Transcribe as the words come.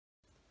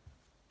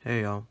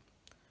Hey y'all,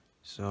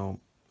 so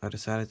I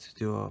decided to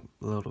do a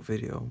little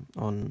video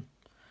on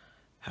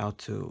how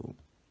to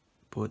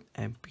put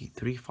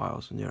MP3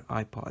 files on your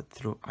iPod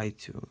through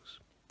iTunes.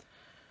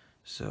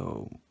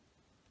 So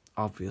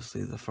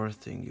obviously the first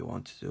thing you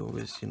want to do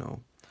is,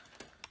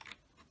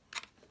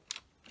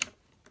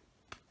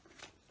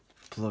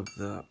 plug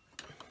the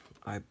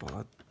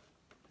iPod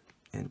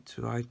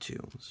into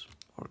iTunes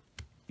or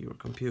your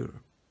computer.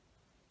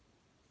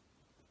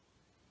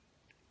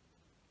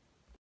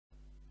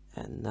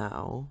 And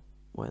now,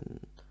 when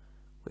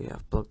we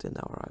have plugged in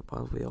our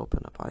iPod, we open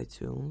up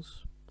iTunes,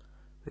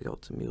 we go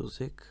to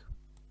music,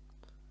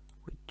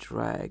 we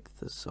drag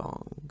the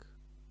song,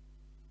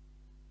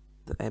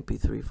 the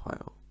MP3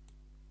 file,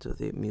 to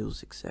the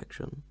music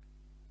section.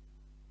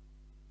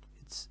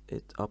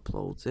 It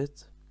uploads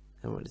it,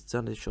 and when it's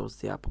done it shows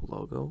the Apple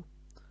logo,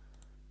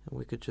 and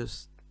we could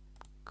just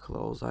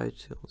close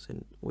iTunes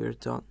and we're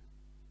done.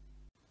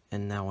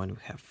 And now when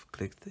we have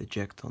clicked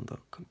eject on the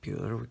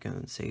computer, we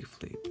can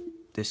safely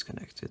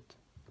disconnect it.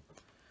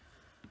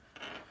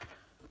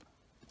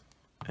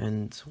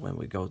 And when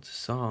we go to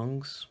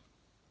songs,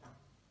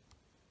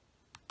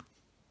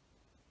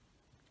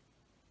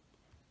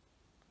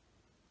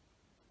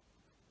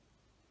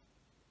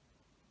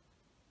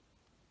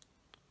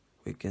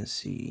 we can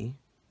see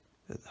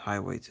that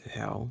Highway to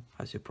Hell,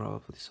 as you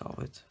probably saw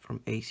it,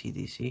 from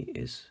AC/DC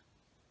is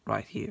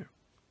right here,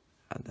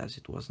 and as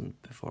it wasn't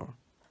before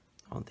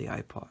on the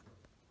iPod,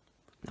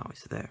 now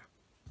it's there.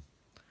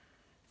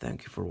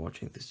 Thank you for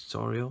watching this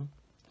tutorial.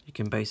 You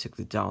can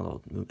basically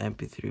download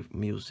MP3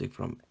 music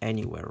from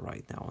anywhere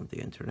right now on the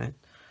internet,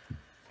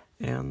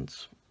 and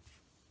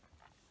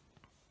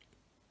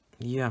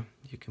yeah,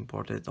 you can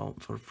port it on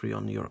for free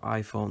on your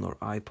iPhone or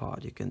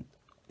iPod. You can,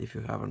 if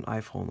you have an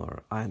iPhone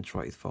or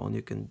Android phone,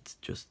 you can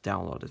just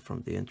download it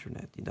from the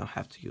internet. You don't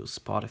have to use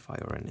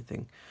Spotify or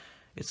anything.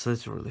 It's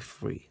literally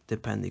free,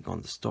 depending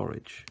on the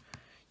storage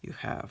you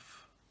have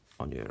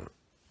on your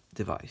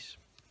device.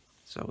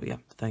 So yeah,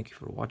 thank you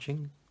for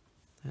watching,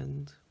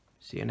 and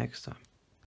see you next time.